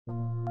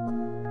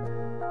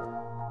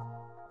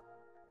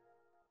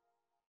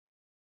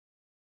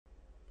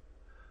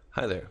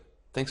Hi there,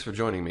 thanks for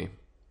joining me.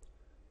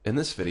 In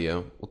this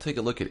video, we'll take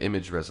a look at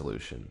image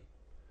resolution.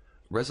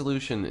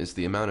 Resolution is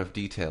the amount of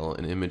detail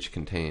an image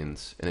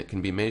contains, and it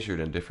can be measured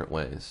in different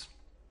ways.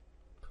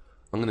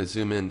 I'm going to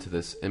zoom into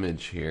this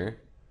image here,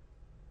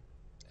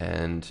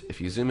 and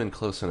if you zoom in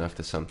close enough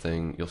to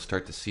something, you'll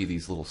start to see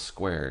these little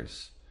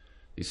squares.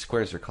 These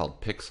squares are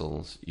called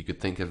pixels. You could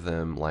think of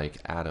them like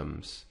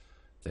atoms.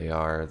 They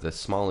are the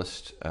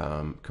smallest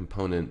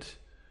component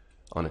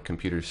on a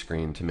computer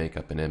screen to make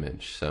up an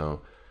image.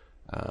 So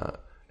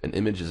an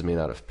image is made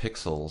out of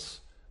pixels,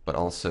 but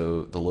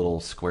also the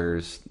little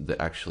squares that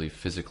actually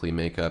physically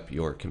make up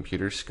your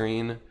computer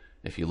screen.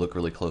 If you look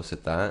really close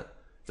at that,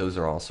 those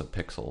are also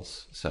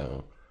pixels.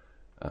 So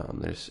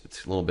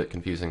it's a little bit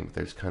confusing, but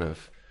there's kind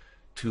of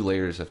two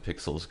layers of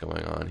pixels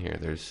going on here.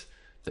 There's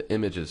the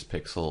image's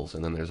pixels,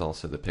 and then there's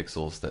also the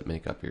pixels that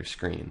make up your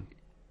screen.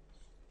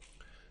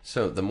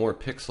 So the more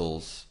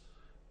pixels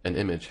an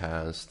image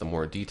has, the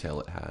more detail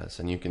it has.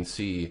 And you can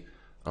see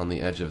on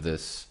the edge of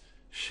this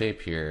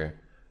shape here,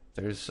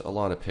 there's a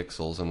lot of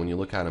pixels, and when you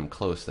look at them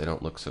close, they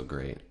don't look so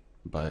great.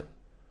 But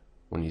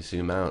when you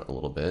zoom out a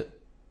little bit,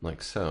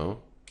 like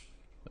so,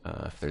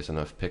 if there's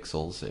enough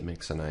pixels, it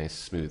makes a nice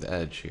smooth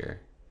edge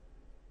here.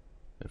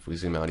 If we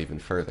zoom out even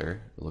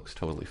further, it looks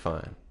totally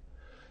fine.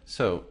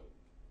 So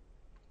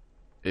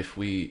if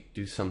we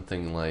do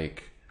something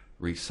like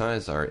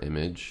resize our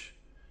image,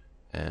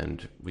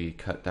 and we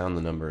cut down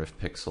the number of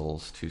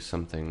pixels to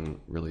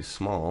something really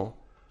small,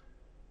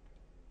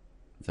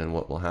 then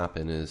what will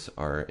happen is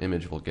our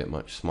image will get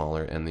much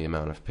smaller, and the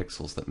amount of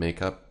pixels that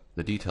make up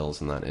the details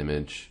in that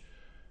image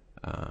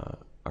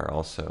are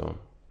also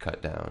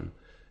cut down.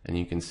 And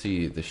you can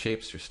see the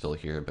shapes are still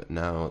here, but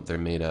now they're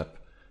made up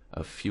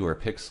of fewer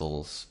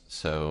pixels,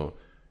 so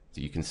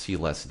that you can see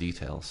less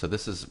detail. So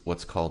this is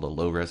what's called a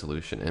low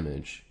resolution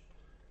image.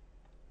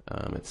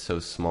 It's so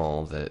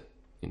small that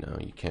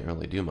you can't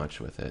really do much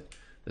with it.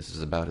 This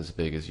is about as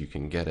big as you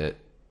can get it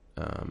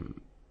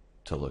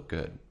to look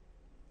good.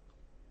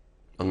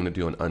 I'm going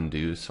to do an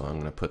undo, so I'm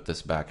going to put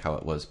this back how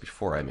it was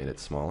before I made it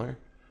smaller.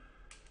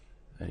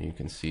 And you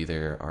can see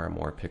there are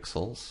more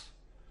pixels,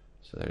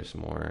 so there's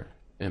more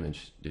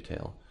image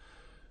detail.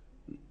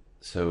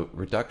 So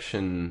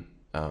reduction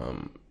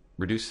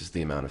reduces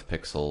the amount of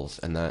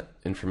pixels, and that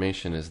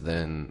information is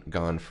then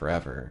gone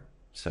forever.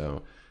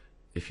 So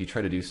if you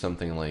try to do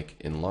something like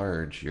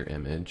enlarge your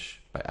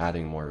image by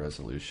adding more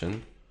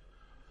resolution,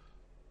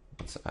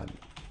 let's add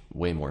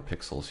way more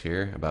pixels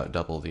here, about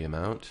double the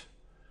amount.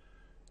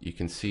 You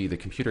can see the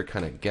computer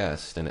kind of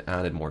guessed and it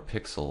added more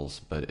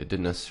pixels, but it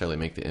didn't necessarily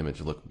make the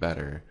image look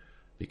better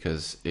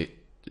because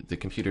the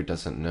computer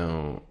doesn't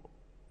know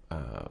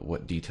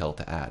what detail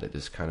to add. It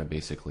just kind of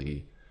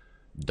basically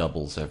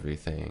doubles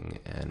everything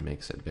and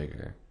makes it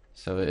bigger.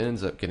 So it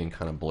ends up getting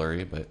kind of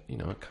blurry, but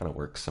it kind of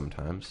works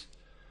sometimes.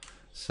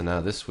 So now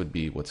this would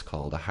be what's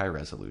called a high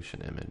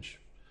resolution image.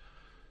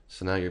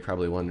 So now you're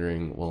probably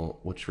wondering, well,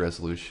 which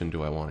resolution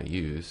do I want to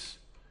use?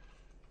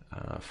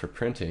 For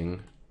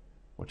printing,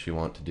 what you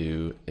want to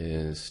do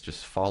is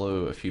just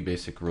follow a few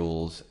basic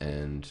rules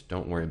and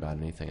don't worry about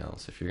anything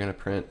else. If you're going to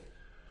print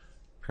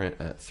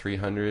at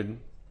 300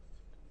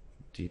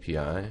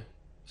 DPI,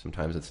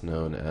 sometimes it's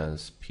known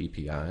as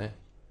PPI,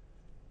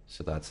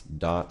 so that's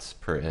dots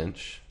per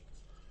inch.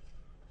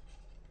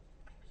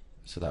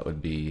 So that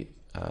would be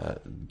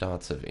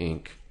dots of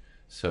ink.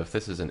 So if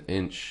this is an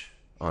inch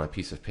on a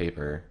piece of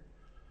paper,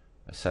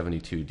 a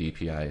 72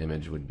 DPI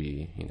image would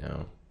be,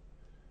 a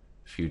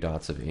few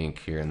dots of ink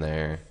here and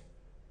there.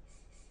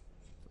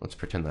 Let's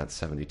pretend that's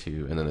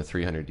 72, and then the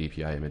 300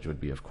 DPI image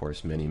would be, of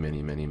course, many,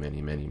 many, many, many,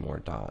 many more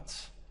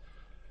dots.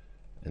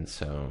 And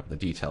so the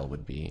detail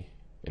would be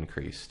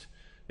increased.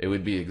 It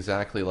would be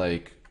exactly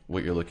like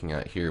what you're looking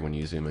at here when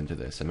you zoom into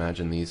this.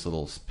 Imagine these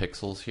little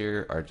pixels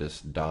here are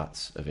just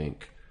dots of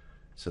ink.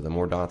 So the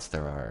more dots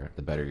there are,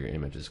 the better your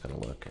image is going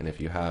to look. And if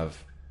you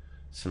have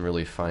some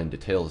really fine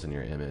details in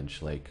your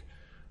image, like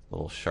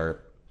little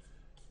sharp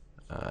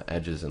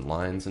edges and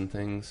lines and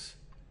things,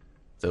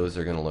 those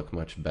are going to look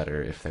much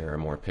better if there are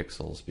more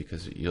pixels,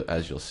 because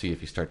as you'll see,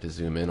 if you start to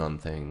zoom in on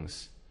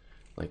things,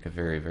 like a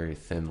very, very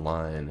thin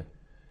line,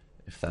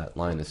 if that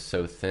line is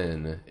so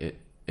thin, it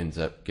ends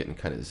up getting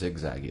kind of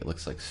zigzaggy. It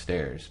looks like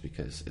stairs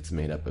because it's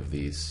made up of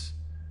these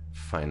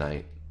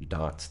finite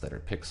dots that are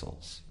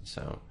pixels.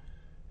 So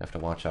you have to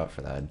watch out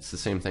for that. It's the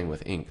same thing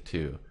with ink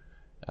too.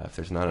 If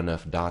there's not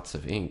enough dots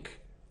of ink,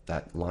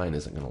 that line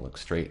isn't going to look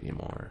straight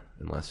anymore,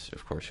 unless,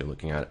 of course, you're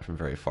looking at it from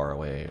very far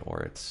away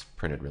or it's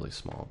printed really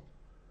small.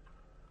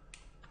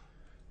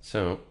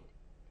 So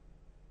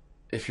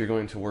if you're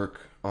going to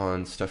work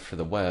on stuff for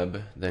the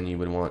web, then you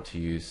would want to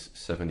use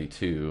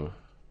 72.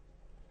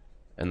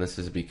 And this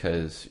is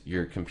because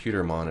your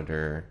computer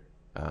monitor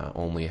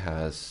only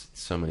has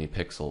so many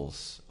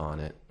pixels on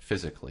it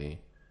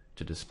physically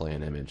to display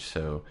an image.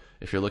 So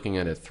if you're looking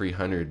at a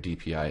 300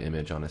 DPI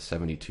image on a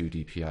 72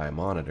 DPI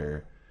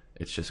monitor,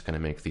 it's just going to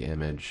make the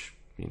image,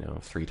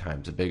 3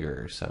 times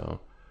bigger or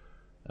so,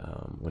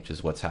 which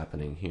is what's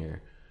happening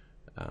here.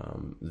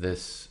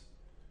 This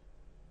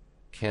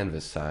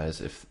canvas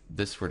size, if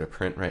this were to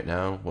print right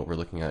now, what we're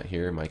looking at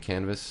here, my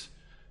canvas,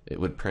 it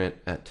would print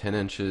at 10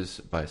 inches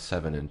by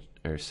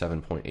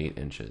 7.8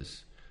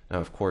 inches. Now,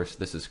 of course,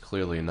 this is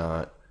clearly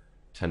not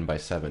 10 by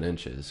 7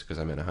 inches because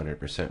I'm at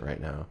 100%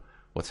 right now.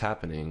 What's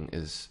happening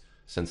is,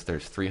 since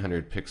there's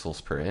 300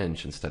 pixels per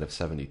inch instead of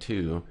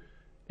 72,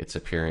 it's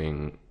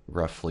appearing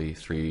roughly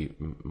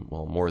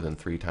more than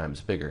 3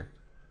 times bigger.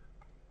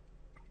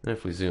 And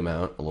if we zoom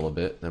out a little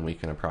bit, then we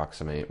can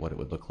approximate what it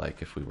would look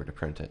like if we were to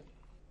print it.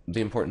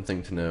 The important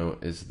thing to know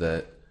is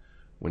that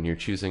when you're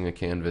choosing a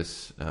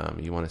canvas,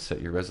 you want to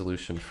set your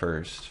resolution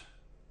first,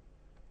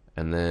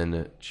 and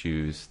then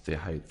choose the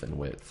height and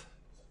width.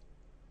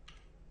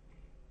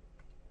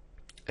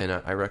 And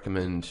I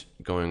recommend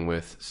going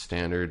with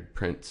standard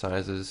print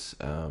sizes.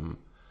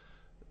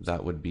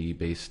 That would be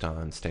based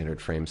on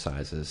standard frame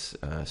sizes.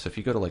 So if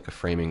you go to like a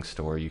framing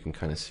store, you can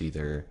kind of see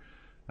their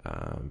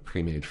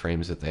pre-made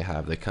frames that they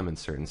have. They come in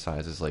certain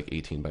sizes like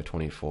 18 by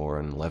 24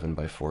 and 11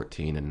 by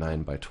 14 and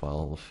 9 by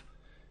 12,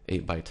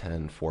 8 by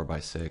 10, 4 by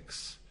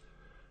 6.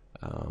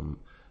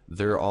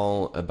 They're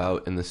all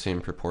about in the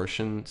same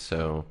proportion.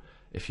 So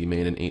if you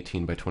made an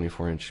 18 by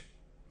 24 inch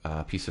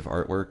piece of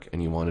artwork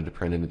and you wanted to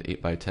print it at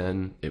 8 by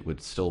 10, it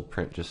would still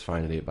print just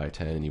fine at 8 by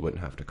 10, and you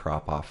wouldn't have to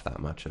crop off that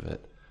much of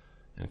it.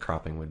 And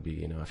cropping would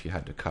be, if you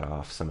had to cut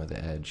off some of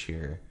the edge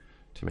here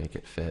to make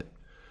it fit.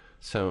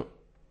 So,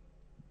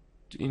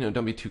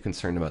 don't be too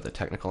concerned about the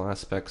technical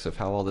aspects of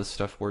how all this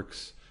stuff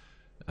works.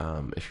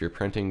 If you're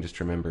printing, just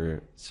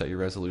remember, set your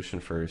resolution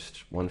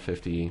first,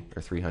 150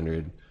 or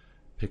 300.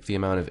 Pick the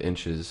amount of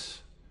inches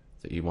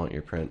that you want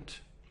your print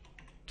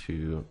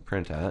to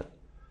print at,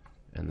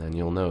 and then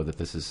you'll know that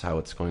this is how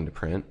it's going to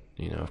print.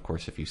 Of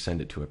course, if you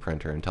send it to a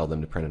printer and tell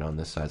them to print it on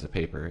this size of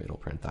paper, it'll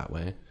print that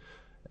way,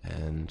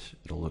 and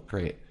it'll look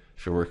great.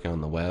 If you're working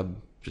on the web,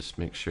 just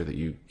make sure that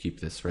you keep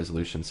this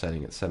resolution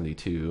setting at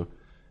 72,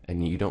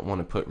 and you don't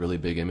want to put really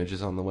big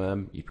images on the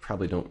web. You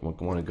probably don't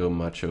want to go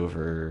much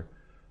over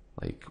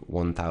like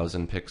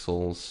 1,000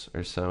 pixels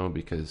or so,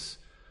 because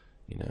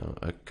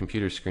a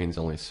computer screen's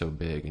only so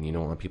big, and you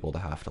don't want people to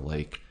have to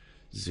like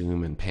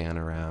zoom and pan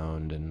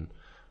around and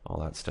all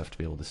that stuff to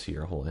be able to see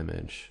your whole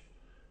image.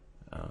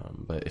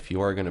 But if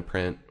you are going to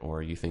print,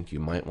 or you think you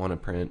might want to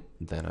print,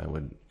 then I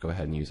would go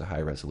ahead and use a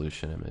high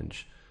resolution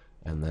image,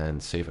 and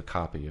then save a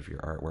copy of your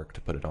artwork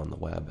to put it on the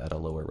web at a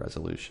lower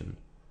resolution.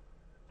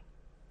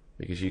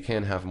 Because you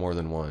can have more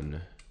than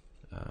one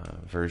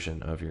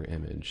version of your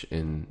image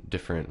in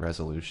different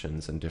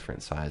resolutions and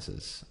different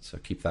sizes, so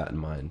keep that in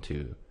mind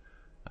too.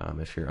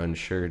 If you're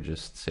unsure,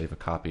 just save a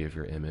copy of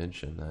your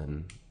image, and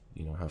then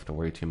you don't have to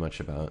worry too much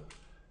about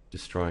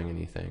destroying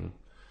anything.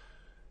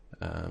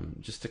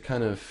 Just to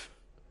kind of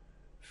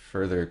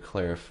further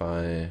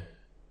clarify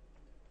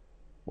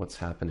what's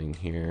happening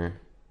here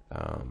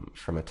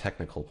from a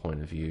technical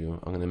point of view,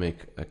 I'm going to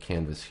make a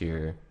canvas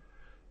here.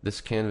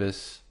 This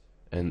canvas,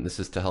 and this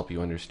is to help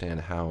you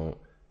understand how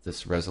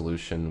this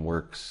resolution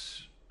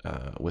works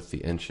with the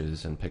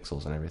inches and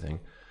pixels and everything.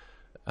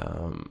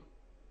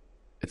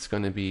 It's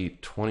going to be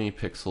 20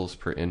 pixels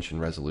per inch in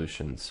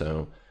resolution.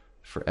 So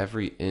for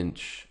every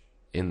inch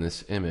in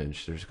this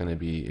image, there's going to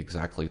be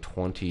exactly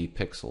 20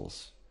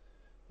 pixels.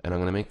 And I'm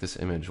going to make this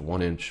image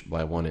 1 inch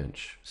by 1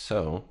 inch.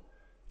 So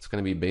it's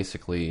going to be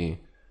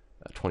basically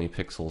 20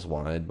 pixels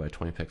wide by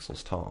 20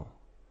 pixels tall.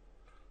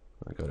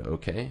 I go to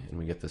OK, and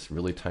we get this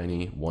really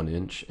tiny 1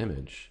 inch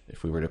image.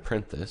 If we were to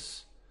print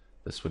this,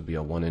 this would be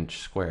a 1 inch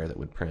square that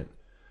would print.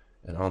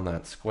 And on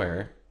that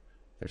square,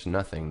 there's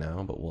nothing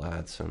now, but we'll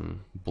add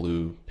some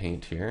blue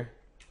paint here.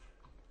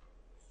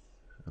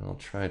 And I'll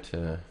try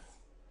to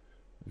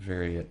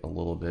vary it a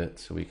little bit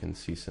so we can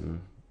see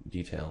some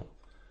detail.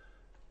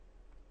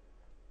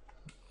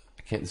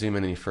 I can't zoom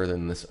in any further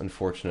than this,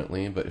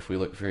 unfortunately, but if we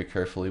look very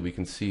carefully, we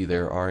can see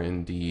there are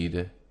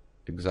indeed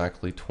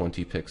exactly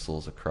 20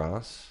 pixels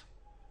across,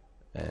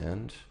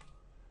 and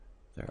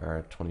there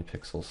are 20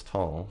 pixels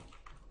tall.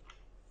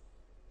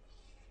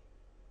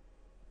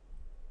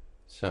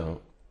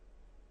 So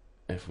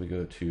if we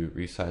go to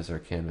resize our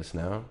canvas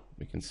now,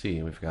 we can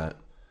see we've got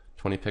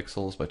 20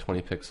 pixels by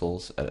 20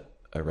 pixels at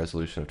a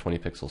resolution of 20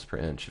 pixels per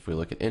inch. If we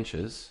look at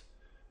inches,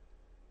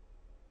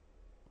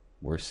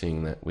 we're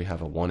seeing that we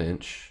have a 1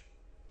 inch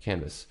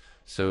canvas.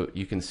 So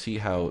you can see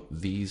how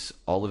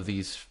all of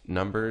these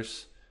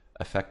numbers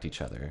affect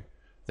each other.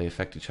 They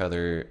affect each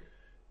other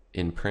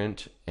in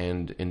print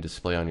and in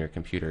display on your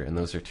computer, and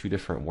those are two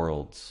different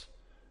worlds.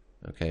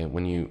 Okay,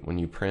 when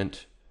you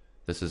print,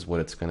 this is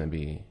what it's going to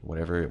be.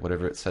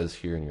 Whatever it says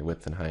here in your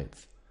width and height,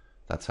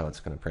 that's how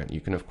it's going to print.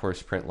 You can of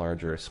course print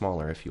larger or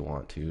smaller if you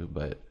want to,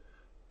 but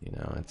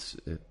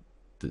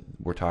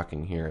we're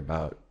talking here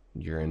about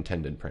your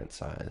intended print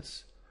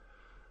size.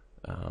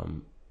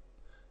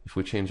 If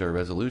we change our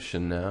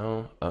resolution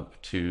now up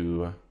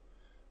to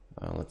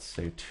let's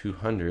say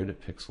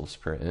 200 pixels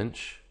per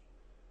inch,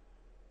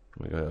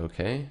 we go to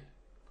OK.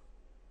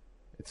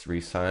 It's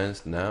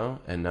resized now,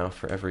 and now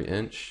for every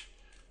inch,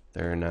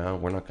 there are now,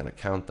 we're not going to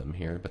count them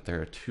here, but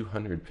there are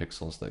 200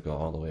 pixels that go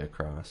all the way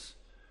across.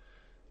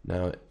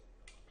 Now,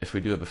 if we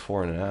do a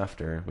before and an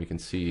after, we can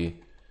see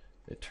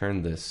it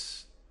turned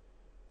this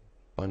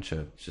bunch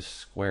of just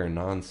square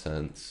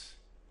nonsense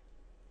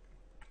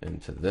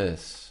into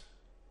this.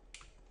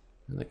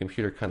 And the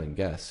computer kind of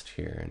guessed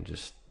here and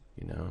just,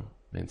 you know,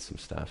 made some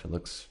stuff.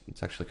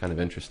 It's actually kind of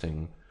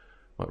interesting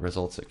what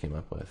results it came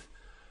up with.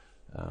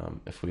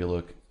 If we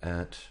look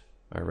at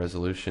our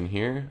resolution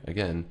here,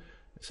 again,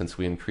 since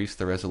we increased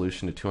the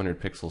resolution to 200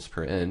 pixels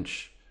per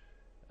inch,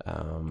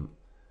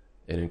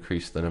 it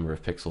increased the number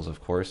of pixels,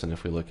 of course. And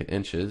if we look at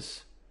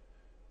inches,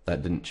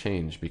 that didn't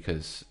change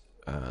because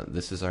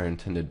this is our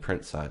intended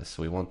print size.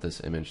 So we want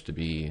this image to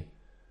be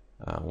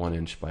 1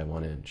 inch by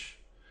 1 inch.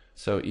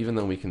 So even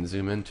though we can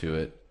zoom into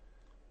it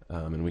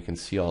and we can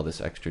see all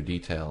this extra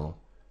detail,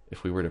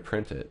 if we were to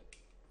print it,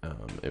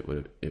 it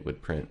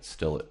would print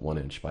still at 1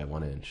 inch by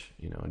 1 inch.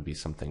 You know, it'd be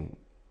something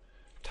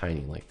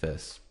tiny like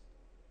this.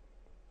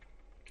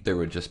 There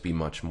would just be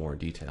much more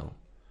detail.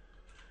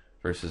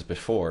 Versus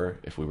before,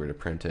 if we were to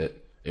print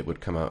it, it would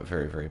come out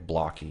very, very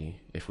blocky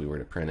if we were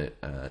to print it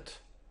at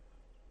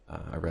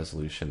a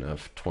resolution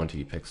of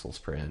 20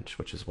 pixels per inch,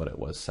 which is what it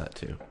was set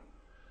to.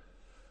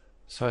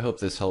 So I hope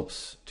this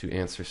helps to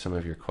answer some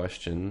of your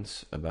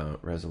questions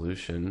about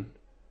resolution.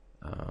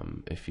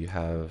 If you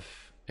have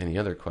any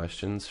other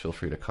questions, feel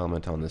free to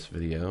comment on this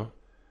video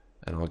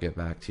and I'll get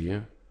back to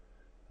you.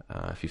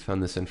 If you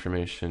found this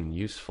information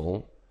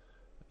useful,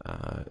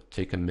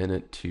 take a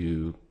minute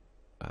to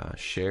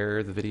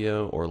share the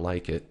video or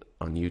like it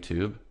on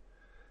YouTube,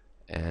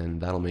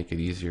 and that'll make it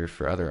easier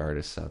for other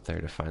artists out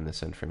there to find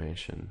this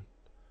information.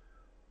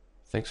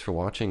 Thanks for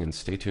watching and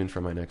stay tuned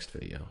for my next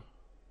video.